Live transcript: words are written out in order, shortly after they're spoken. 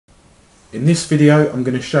In this video I'm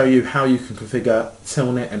going to show you how you can configure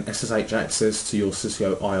Telnet and SSH access to your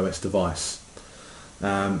Cisco IOS device.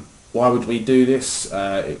 Why would we do this?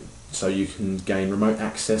 So you can gain remote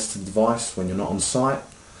access to the device when you're not on site.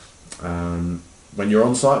 When you're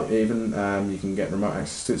on site even, you can get remote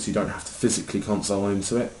access to it, so you don't have to physically console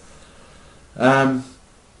into it.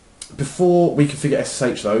 Before we configure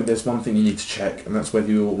SSH though, there's one thing you need to check, and that's whether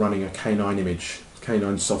you're running a K9 image,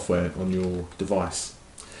 K9 software on your device.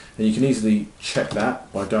 And you can easily check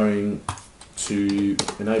that by going to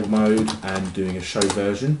enable mode and doing a show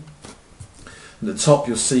version. At the top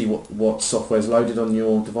you'll see what software is loaded on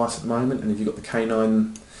your device at the moment, and if you've got the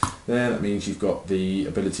K9 there, that means you've got the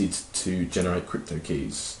ability to generate crypto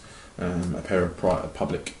keys, a pair of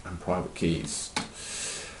public and private keys.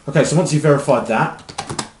 Okay, so once you've verified that,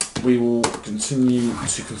 we will continue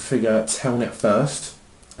to configure Telnet first.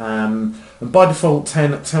 And by default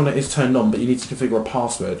Telnet is turned on, but you need to configure a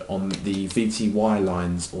password on the VTY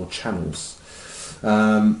lines or channels.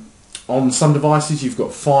 On some devices you've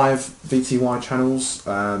got 5 VTY channels,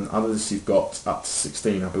 others you've got up to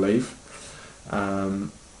 16 I believe.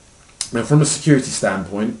 Now from a security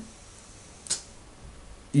standpoint,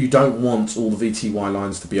 you don't want all the VTY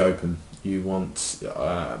lines to be open. You want,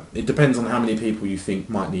 it depends on how many people you think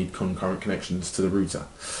might need concurrent connections to the router,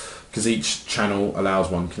 because each channel allows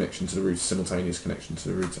one connection to the router, simultaneous connection to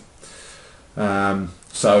the router.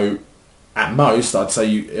 So at most I'd say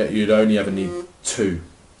you'd only ever need 2.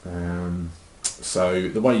 So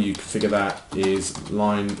the way you configure that is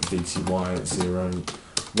line VTY 0,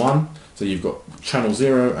 1. So you've got channel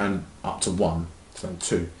 0 and up to 1, so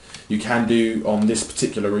 2. You can do, on this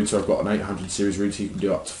particular router, I've got an 800 series router, you can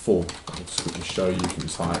do up to 4. I'll just quickly show you, you can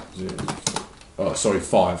type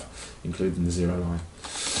 5, including the 0 line.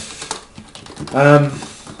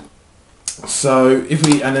 So if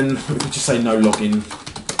we just say no login,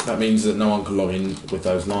 that means that no one can log in with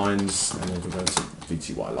those lines. And if we go to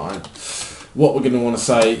VTY line, what we're going to want to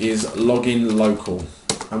say is login local.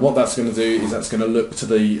 And what that's going to do is that's going to look to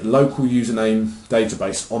the local username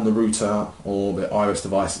database on the router or the iOS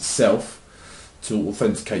device itself to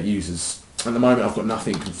authenticate users. At the moment I've got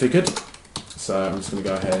nothing configured, so I'm just going to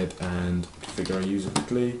go ahead and configure a user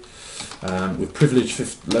quickly. With privilege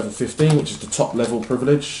level 15, which is the top level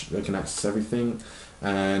privilege, they can access everything.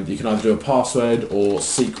 And you can either do a password or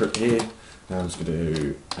secret here. I'm just going to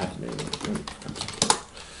do admin.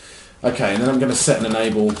 Okay, and then I'm going to set and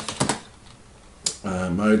enable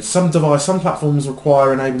mode. Some platforms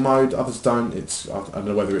require enable mode, others don't. I don't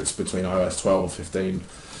know whether it's between iOS 12 or 15.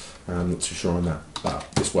 I'm not too sure on that, but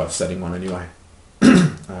it's worth setting one anyway.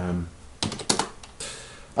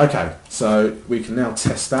 Okay, so we can now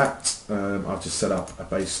test that. I've just set up a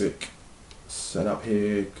basic setup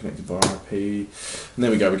here, connected via IP, and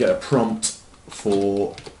there we go. We get a prompt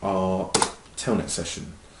for our Telnet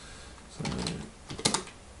session.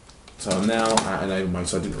 So I'm now at enable mode,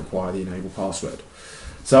 so I didn't require the enable password.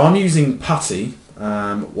 So I'm using PuTTY,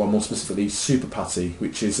 well more specifically Super PuTTY,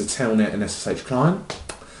 which is a Telnet and SSH client,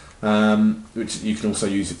 which you can also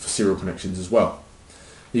use it for serial connections as well.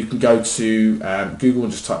 You can go to Google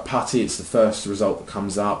and just type PuTTY, it's the first result that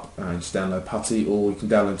comes up, and just download PuTTY, or you can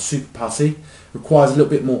download Super PuTTY. It requires a little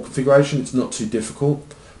bit more configuration, it's not too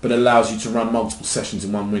difficult, but it allows you to run multiple sessions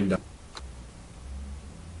in one window.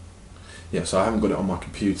 Yeah, so I haven't got it on my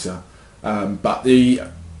computer, but the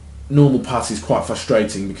normal PuTTY is quite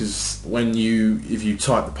frustrating, because if you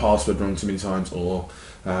type the password wrong too many times, or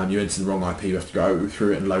you enter the wrong IP, you have to go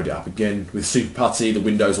through it and load it up again. With Super PuTTY, the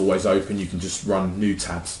window's always open, you can just run new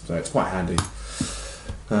tabs, so it's quite handy.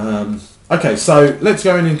 Okay, so let's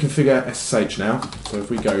go in and configure SSH now. So if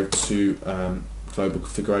we go to global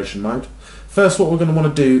configuration mode, first what we're going to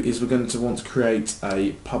want to do is we're going to want to create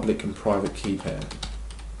a public and private key pair.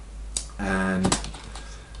 And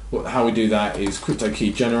how we do that is crypto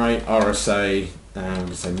key generate, RSA, and we're going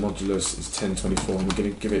to say modulus is 1024, and we're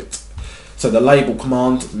going to give it, so the label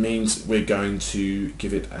command means we're going to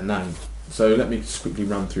give it a name. So let me just quickly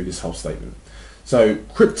run through this whole statement. So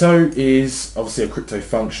crypto is obviously a crypto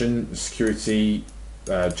function, security,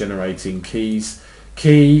 generating keys.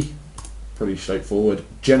 Key, pretty straightforward.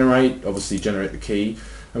 Generate, obviously generate the key.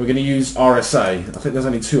 And we're going to use RSA. I think there's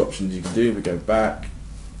only 2 options you can do. We go back,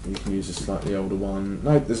 you can use a slightly older one.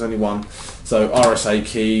 No, there's only one. So RSA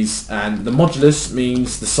keys, and the modulus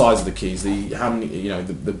means the size of the keys, how many,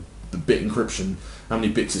 the bit encryption, how many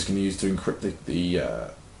bits is going to use to encrypt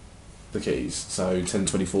the keys. So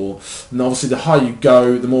 1024, and obviously the higher you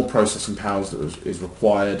go, the more processing power is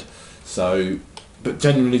required. So, but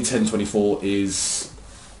generally 1024 is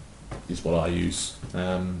what I use.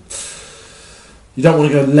 You don't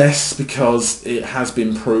want to go less because it has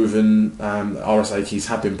been proven RSA keys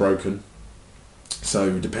have been broken.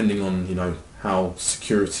 So depending on how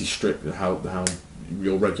security strict, how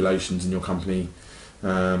your regulations in your company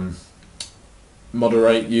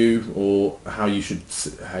moderate you, or how you should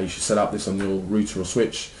set up this on your router or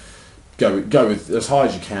switch, go with as high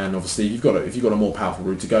as you can. Obviously, if you've got a more powerful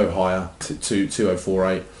router, go higher to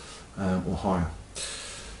 2048 or higher.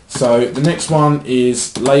 So the next one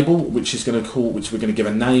is label, which we're going to give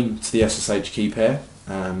a name to the SSH key pair.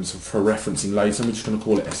 So for referencing later, we're just going to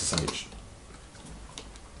call it SSH.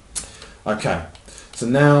 Okay, so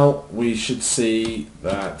now we should see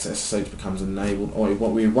that SSH becomes enabled. Or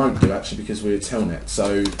what we won't do actually, because we're Telnet.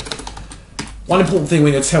 So one important thing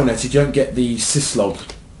when you're Telnet is you don't get the syslog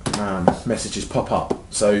messages pop up.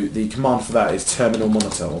 So the command for that is terminal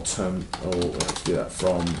monitor, or let's do that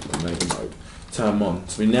from enable mode. Turn on.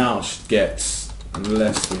 So we now should get,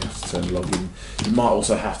 unless we have to turn logging. You might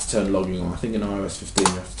also have to turn logging on. I think in iOS 15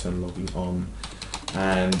 you have to turn logging on,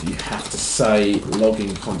 and you have to say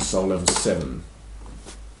logging console level 7.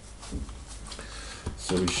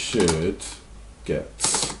 So we should get,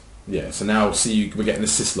 yeah. So now see we're getting the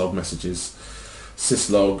syslog messages.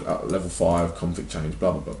 Syslog level 5 config change.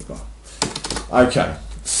 Blah blah blah blah blah. Okay.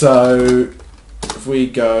 So if we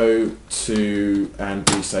go to and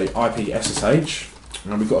we say IP SSH,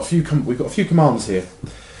 and we've got a few commands here,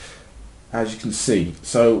 as you can see.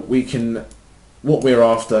 So we can, what we're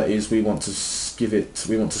after is we want to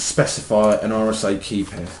specify an RSA key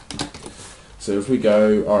pair. So if we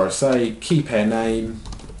go RSA key pair name,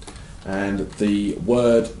 and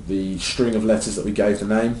the string of letters that we gave the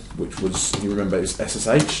name, which was, you remember, is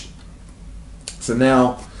SSH. So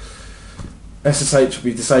now SSH will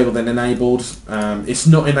be disabled and enabled. It's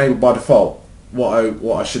not enabled by default.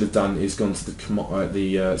 What I should have done is gone to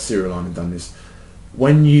the serial line and done this.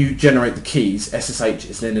 When you generate the keys, SSH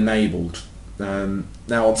is then enabled.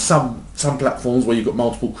 Now on some platforms where you've got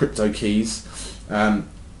multiple crypto keys,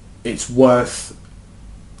 it's worth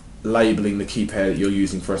labeling the key pair that you're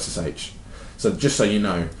using for SSH. So just so you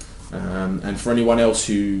know, and for anyone else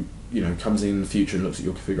who comes in the future and looks at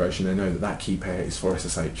your configuration, they know that key pair is for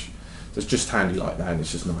SSH. So it's just handy like that, and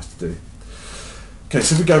it's just nice to do. Okay,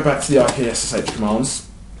 so if we go back to the IP SSH commands,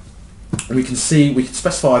 we can see we can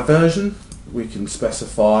specify a version, we can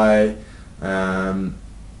specify the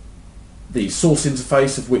source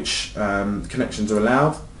interface of which connections are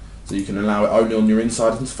allowed. So you can allow it only on your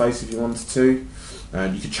inside interface if you wanted to.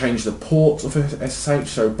 You can change the port of SSH,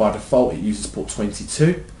 so by default it uses port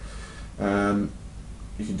 22.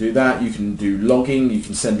 You can do that. You can do logging. You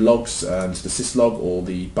can send logs to the syslog or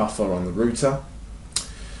the buffer on the router.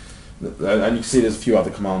 And you can see there's a few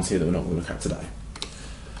other commands here that we're not going to look at today.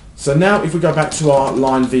 So now if we go back to our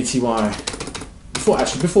line VTY,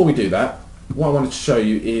 before we do that, what I wanted to show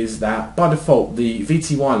you is that by default the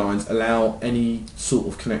VTY lines allow any sort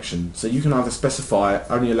of connection. So you can either specify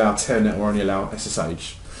only allow Telnet or only allow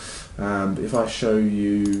SSH. But if I show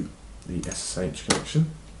you the SSH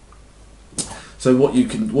connection, so what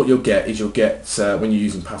you'll get is when you're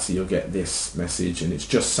using PuTTY, you'll get this message, and it's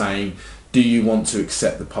just saying, do you want to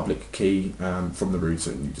accept the public key from the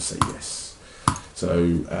router, and you just say yes.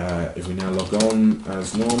 So if we now log on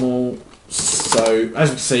as normal, so as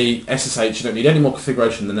we can see, SSH, you don't need any more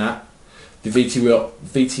configuration than that. The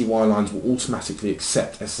VTY lines will automatically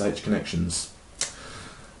accept SSH connections.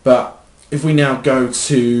 But if we now go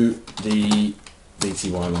to the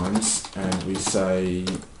VTY lines and we can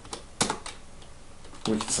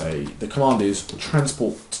say the command is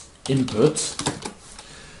transport input,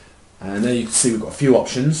 and then you can see we've got a few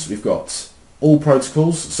options. We've got all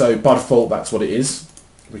protocols, so by default that's what it is.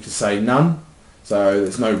 We can say none, so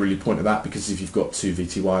there's no really point of that, because if you've got two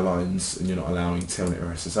VTY lines and you're not allowing Telnet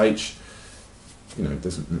or SSH,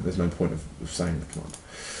 there's no point of saying the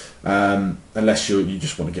command, unless you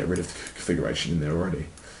just want to get rid of the configuration in there already.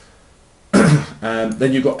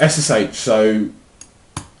 Then you've got SSH, so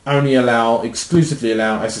exclusively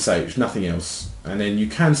allow SSH, nothing else. And then you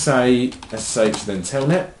can say SSH then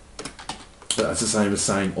Telnet, but that's the same as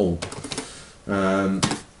saying all.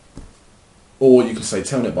 Or you can say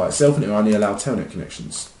Telnet by itself and it will only allow Telnet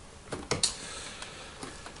connections.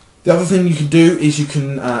 The other thing you can do is you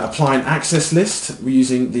can apply an access list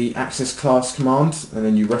using the access class command, and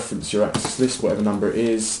then you reference your access list, whatever number it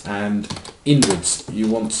is, and inwards. You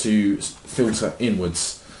want to filter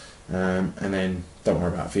inwards, and then don't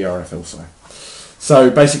worry about VRF also.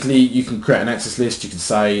 So basically you can create an access list. You can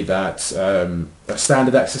say that a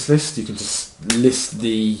standard access list, you can just list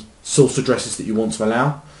the source addresses that you want to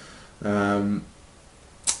allow, and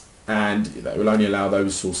that will only allow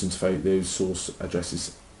those source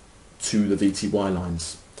addresses to the VTY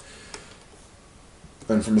lines.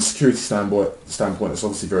 And from a security standpoint, it's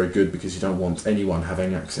obviously very good because you don't want anyone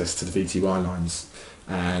having access to the VTY lines.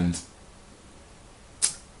 And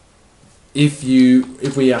if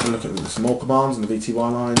we have a look at some more commands on the VTY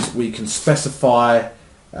lines, we can specify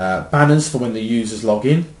banners for when the users log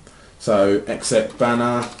in. So exec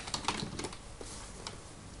banner.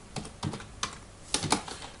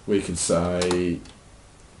 We can say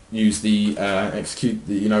use the execute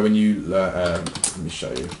the, when you let me show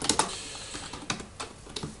you.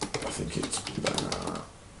 I think it's banner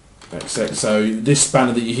exec. So this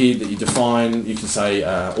banner that you define, you can say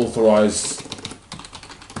authorized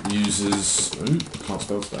users. Can't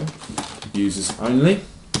spell today. Users only.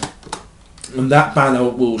 And that banner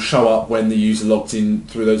will show up when the user logs in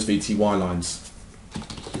through those VTY lines.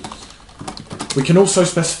 We can also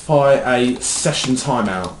specify a session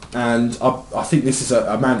timeout, and I think this is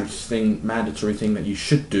a mandatory thing that you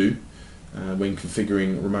should do when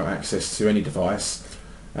configuring remote access to any device.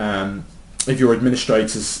 If your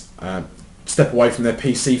administrators step away from their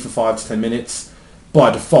PC for 5 to 10 minutes,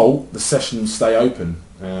 by default the sessions stay open.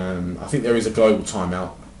 I think there is a global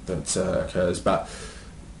timeout that occurs, but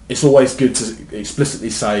it's always good to explicitly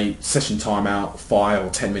say session timeout 5 or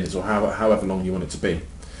 10 minutes or however long you want it to be.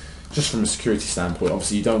 Just from a security standpoint,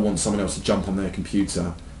 obviously you don't want someone else to jump on their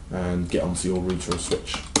computer and get onto your router or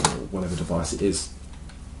switch or whatever device it is.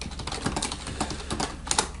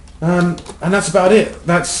 And that's about it.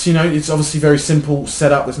 That's, it's obviously very simple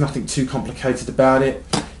setup. There's nothing too complicated about it.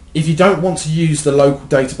 If you don't want to use the local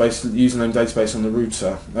database, username database on the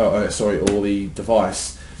router, or the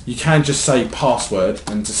device, you can just say password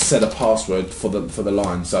and just set a password for the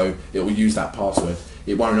line. So it will use that password.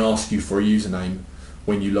 It won't ask you for a username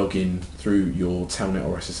when you log in through your Telnet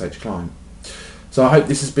or SSH client. So I hope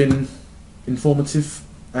this has been informative,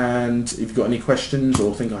 and if you've got any questions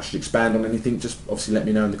or think I should expand on anything, just obviously let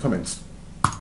me know in the comments.